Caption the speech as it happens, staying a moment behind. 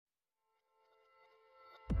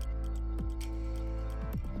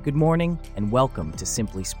Good morning and welcome to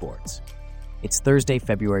Simply Sports. It's Thursday,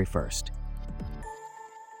 February 1st.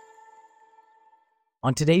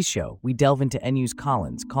 On today's show, we delve into NU's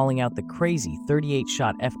Collins calling out the crazy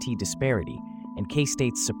 38-shot FT disparity and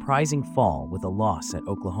K-State's surprising fall with a loss at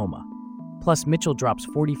Oklahoma. Plus, Mitchell drops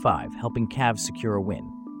 45, helping Cavs secure a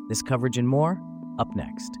win. This coverage and more, up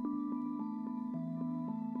next.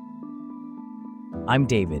 I'm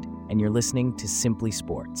David, and you're listening to Simply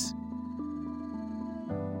Sports.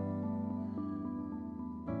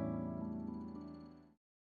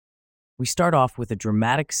 We start off with a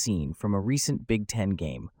dramatic scene from a recent Big Ten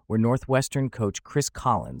game where Northwestern coach Chris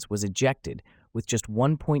Collins was ejected with just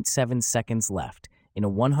 1.7 seconds left in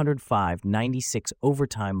a 105-96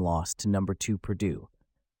 overtime loss to number 2 Purdue.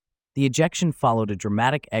 The ejection followed a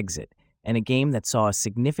dramatic exit and a game that saw a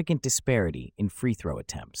significant disparity in free throw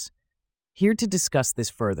attempts. Here to discuss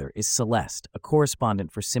this further is Celeste, a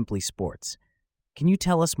correspondent for Simply Sports. Can you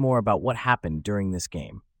tell us more about what happened during this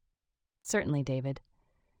game? Certainly, David.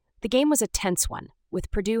 The game was a tense one,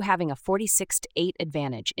 with Purdue having a 46-8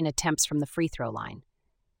 advantage in attempts from the free throw line.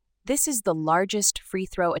 This is the largest free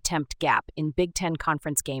throw attempt gap in Big Ten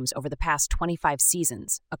conference games over the past 25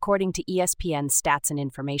 seasons, according to ESPN's Stats and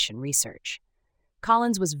Information research.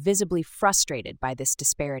 Collins was visibly frustrated by this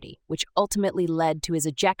disparity, which ultimately led to his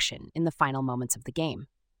ejection in the final moments of the game.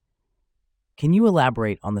 Can you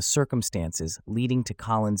elaborate on the circumstances leading to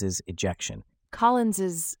Collins's ejection?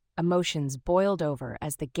 Collins's emotions boiled over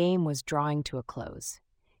as the game was drawing to a close.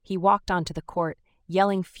 He walked onto the court,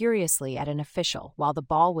 yelling furiously at an official while the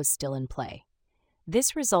ball was still in play.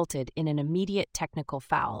 This resulted in an immediate technical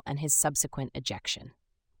foul and his subsequent ejection.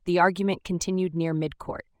 The argument continued near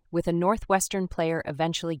midcourt, with a Northwestern player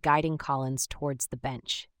eventually guiding Collins towards the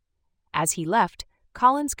bench. As he left,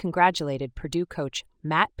 Collins congratulated Purdue coach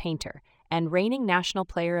Matt Painter and reigning National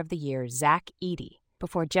Player of the Year Zach Edey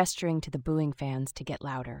before gesturing to the booing fans to get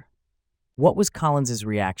louder. What was Collins's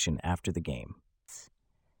reaction after the game?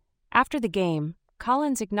 After the game,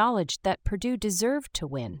 Collins acknowledged that Purdue deserved to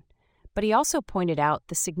win, but he also pointed out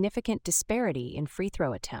the significant disparity in free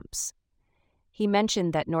throw attempts. He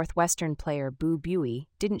mentioned that Northwestern player Boo Buie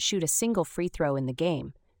didn't shoot a single free throw in the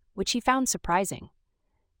game, which he found surprising.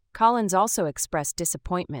 Collins also expressed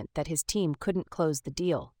disappointment that his team couldn't close the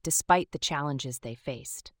deal despite the challenges they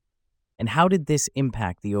faced. And how did this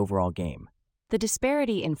impact the overall game? The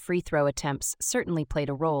disparity in free throw attempts certainly played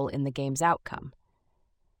a role in the game's outcome.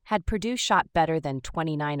 Had Purdue shot better than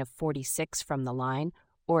 29 of 46 from the line,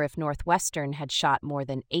 or if Northwestern had shot more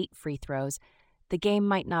than 8 free throws, the game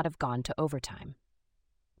might not have gone to overtime.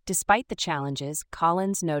 Despite the challenges,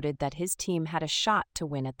 Collins noted that his team had a shot to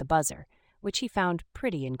win at the buzzer, which he found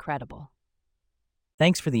pretty incredible.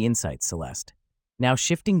 Thanks for the insight, Celeste. Now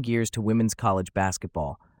shifting gears to women's college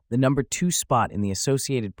basketball, the number 2 spot in the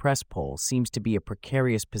Associated Press poll seems to be a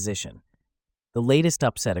precarious position. The latest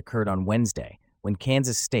upset occurred on Wednesday when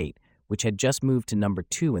Kansas State, which had just moved to number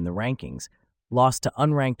 2 in the rankings, lost to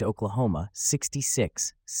unranked Oklahoma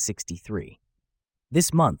 66-63.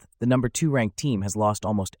 This month, the number 2 ranked team has lost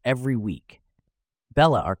almost every week.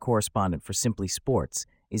 Bella, our correspondent for Simply Sports,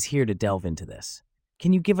 is here to delve into this.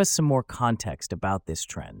 Can you give us some more context about this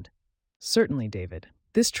trend? Certainly, David.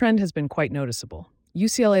 This trend has been quite noticeable.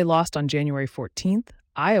 UCLA lost on January 14th,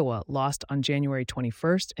 Iowa lost on January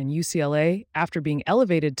 21st, and UCLA, after being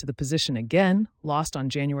elevated to the position again, lost on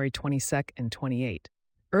January 22nd and 28th.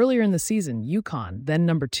 Earlier in the season, UConn, then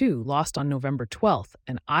number 2, lost on November 12th,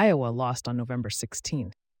 and Iowa lost on November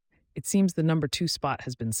 16th. It seems the number 2 spot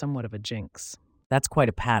has been somewhat of a jinx. That's quite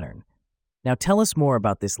a pattern. Now tell us more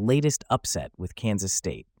about this latest upset with Kansas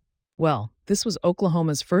State. Well, this was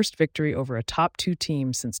Oklahoma's first victory over a top 2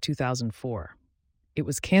 team since 2004. It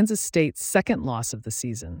was Kansas State's second loss of the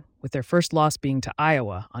season, with their first loss being to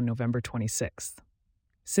Iowa on November 26th.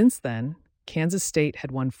 Since then, Kansas State had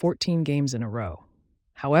won 14 games in a row.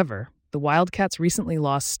 However, the Wildcats recently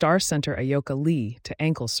lost star center Ayoka Lee to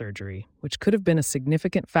ankle surgery, which could have been a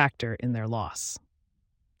significant factor in their loss.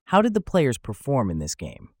 How did the players perform in this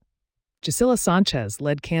game? Gisela Sanchez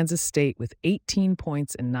led Kansas State with 18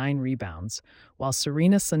 points and 9 rebounds, while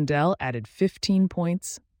Serena Sundell added 15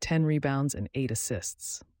 points, 10 rebounds, and 8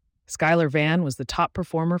 assists. Skylar Vann was the top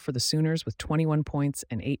performer for the Sooners with 21 points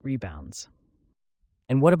and 8 rebounds.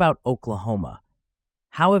 And what about Oklahoma?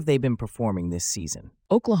 How have they been performing this season?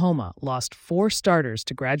 Oklahoma lost 4 starters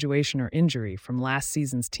to graduation or injury from last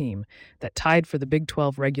season's team that tied for the Big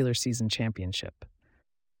 12 regular season championship.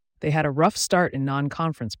 They had a rough start in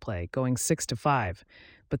non-conference play, going 6-5,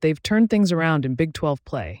 but they've turned things around in Big 12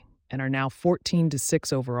 play and are now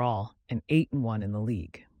 14-6 overall and 8-1 in the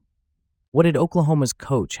league. What did Oklahoma's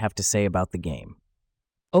coach have to say about the game?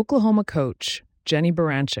 Oklahoma coach Jenny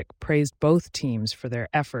Baranczyk praised both teams for their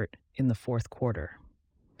effort in the fourth quarter.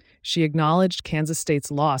 She acknowledged Kansas State's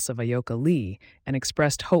loss of Ayoka Lee and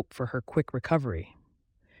expressed hope for her quick recovery.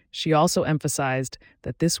 She also emphasized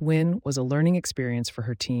that this win was a learning experience for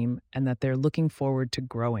her team and that they're looking forward to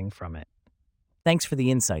growing from it. Thanks for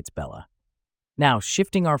the insights, Bella. Now,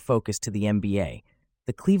 shifting our focus to the NBA,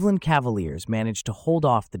 the Cleveland Cavaliers managed to hold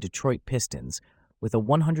off the Detroit Pistons with a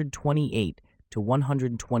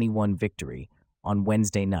 128-121 victory on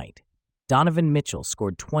Wednesday night. Donovan Mitchell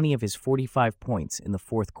scored 20 of his 45 points in the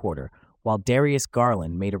fourth quarter, while Darius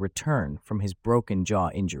Garland made a return from his broken jaw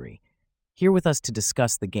injury. Here with us to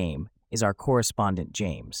discuss the game is our correspondent,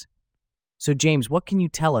 James. So, James, what can you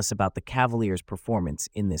tell us about the Cavaliers' performance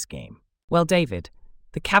in this game? Well, David,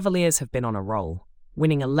 the Cavaliers have been on a roll,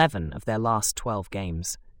 winning 11 of their last 12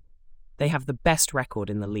 games. They have the best record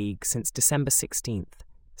in the league since December 16th,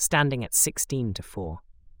 standing at 16-4.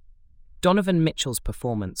 Donovan Mitchell's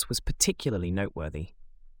performance was particularly noteworthy.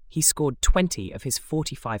 He scored 20 of his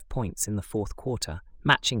 45 points in the fourth quarter,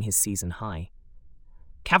 matching his season high.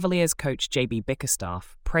 Cavaliers coach JB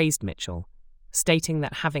Bickerstaff praised Mitchell, stating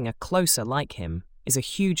that having a closer like him is a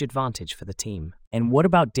huge advantage for the team. And what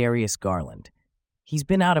about Darius Garland? He's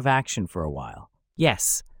been out of action for a while.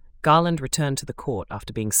 Yes, Garland returned to the court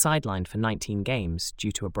after being sidelined for 19 games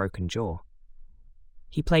due to a broken jaw.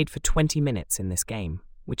 He played for 20 minutes in this game,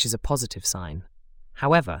 which is a positive sign.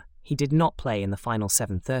 However, he did not play in the final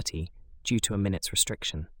 7:30 due to a minute's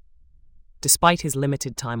restriction. Despite his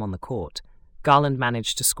limited time on the court, Garland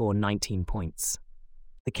managed to score 19 points.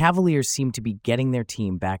 The Cavaliers seem to be getting their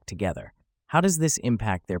team back together. How does this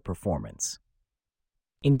impact their performance?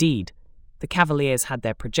 Indeed, the Cavaliers had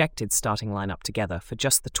their projected starting lineup together for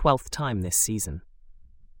just the 12th time this season.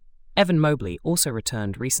 Evan Mobley also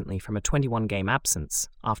returned recently from a 21-game absence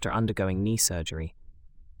after undergoing knee surgery.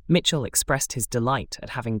 Mitchell expressed his delight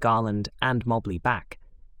at having Garland and Mobley back,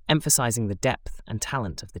 emphasizing the depth and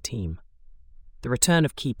talent of the team. The return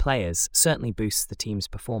of key players certainly boosts the team's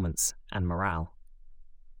performance and morale.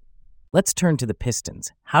 Let's turn to the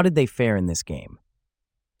Pistons. How did they fare in this game?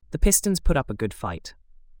 The Pistons put up a good fight.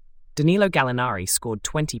 Danilo Gallinari scored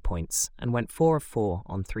 20 points and went 4 of 4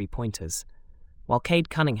 on three-pointers, while Cade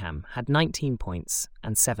Cunningham had 19 points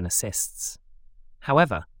and 7 assists.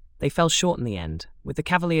 However, they fell short in the end, with the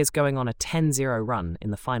Cavaliers going on a 10-0 run in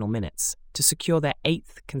the final minutes to secure their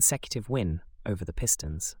 8th consecutive win over the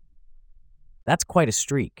Pistons. That's quite a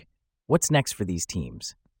streak. What's next for these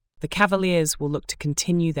teams? The Cavaliers will look to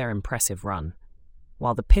continue their impressive run,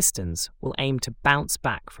 while the Pistons will aim to bounce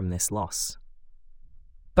back from this loss.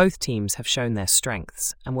 Both teams have shown their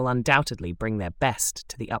strengths and will undoubtedly bring their best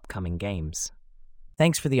to the upcoming games.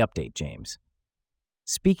 Thanks for the update, James.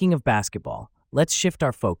 Speaking of basketball, let's shift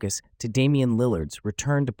our focus to Damian Lillard's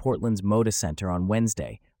return to Portland's Moda Center on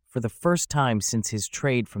Wednesday for the first time since his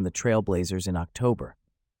trade from the Trailblazers in October.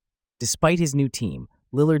 Despite his new team,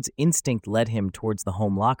 Lillard's instinct led him towards the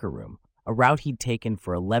home locker room, a route he'd taken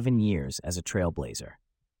for 11 years as a Trailblazer.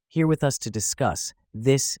 Here with us to discuss,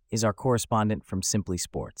 this is our correspondent from Simply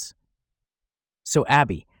Sports. So,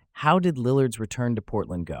 Abby, how did Lillard's return to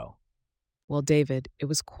Portland go? Well, David, it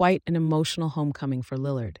was quite an emotional homecoming for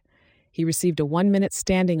Lillard. He received a 1-minute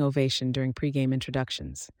standing ovation during pregame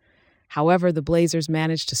introductions. However, the Blazers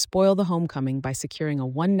managed to spoil the homecoming by securing a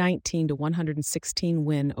 119-116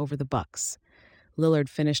 win over the Bucks. Lillard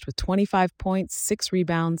finished with 25 points, 6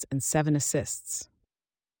 rebounds, and 7 assists.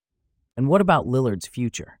 And what about Lillard's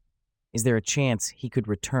future? Is there a chance he could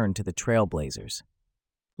return to the Trailblazers?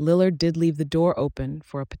 Lillard did leave the door open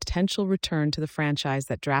for a potential return to the franchise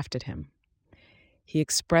that drafted him. He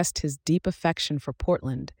expressed his deep affection for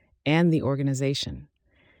Portland and the organization.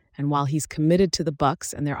 And while he's committed to the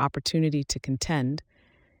Bucks and their opportunity to contend,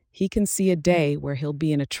 he can see a day where he'll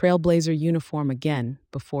be in a Trailblazer uniform again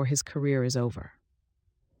before his career is over.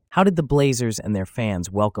 How did the Blazers and their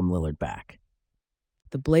fans welcome Lillard back?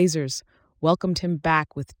 The Blazers welcomed him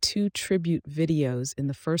back with 2 tribute videos in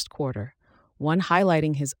the first quarter, one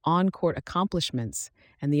highlighting his on-court accomplishments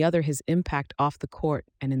and the other his impact off the court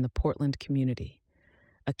and in the Portland community.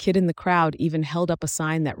 A kid in the crowd even held up a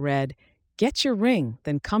sign that read, "Get your ring,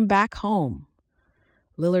 then come back home."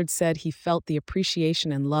 Lillard said he felt the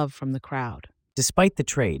appreciation and love from the crowd. Despite the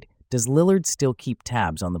trade, does Lillard still keep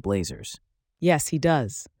tabs on the Blazers? Yes, he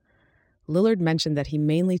does. Lillard mentioned that he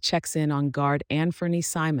mainly checks in on guard Anthony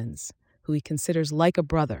Simons, who he considers like a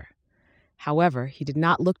brother. However, he did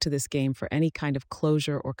not look to this game for any kind of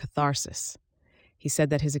closure or catharsis. He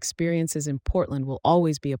said that his experiences in Portland will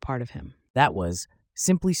always be a part of him. That was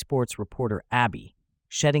Simply Sports reporter Abby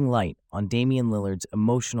shedding light on Damian Lillard's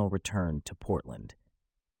emotional return to Portland.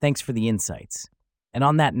 Thanks for the insights. And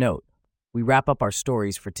on that note, we wrap up our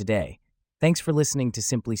stories for today. Thanks for listening to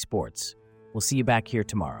Simply Sports. We'll see you back here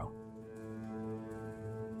tomorrow.